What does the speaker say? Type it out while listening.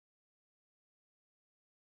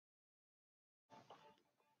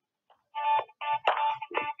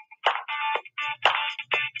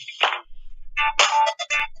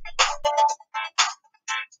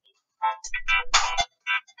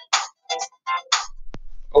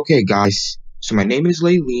Okay, guys. So my name is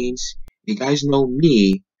Layleens. You guys know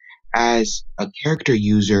me as a character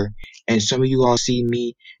user, and some of you all see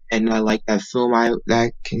me and like that film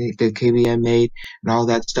the KBM made and all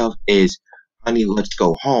that stuff is Honey, Let's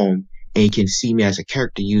Go Home, and you can see me as a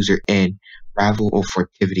character user in Ravel or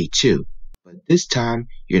Fortivity 2. But this time,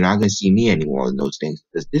 you're not gonna see me anymore in those things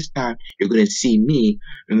because this time you're gonna see me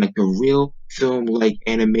in like the real film like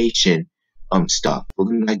animation stuff. We're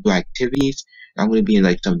gonna like do activities. I'm gonna be in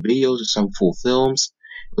like some videos or some full films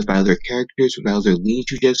with my other characters, with my other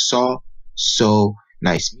leads you just saw. So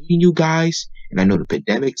nice meeting you guys. And I know the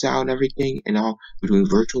pandemic's out and everything and all. We're doing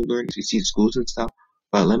virtual learning, so you see schools and stuff.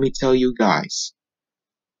 But let me tell you guys,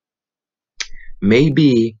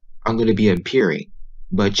 maybe I'm gonna be appearing,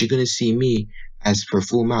 but you're gonna see me as for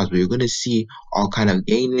full mouse, but you're gonna see all kind of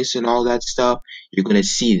gayness and all that stuff. You're gonna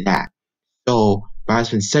see that. So,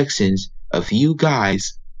 Bosman sections, if you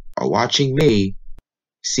guys are watching me,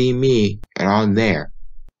 see me, and I'm there.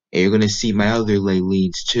 And you're gonna see my other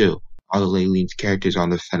Layleens too. All the Layleens characters on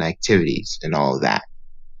the fun activities and all of that.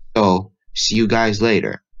 So, see you guys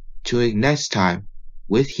later. Tune in next time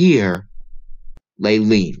with here,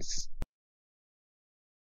 Layleens.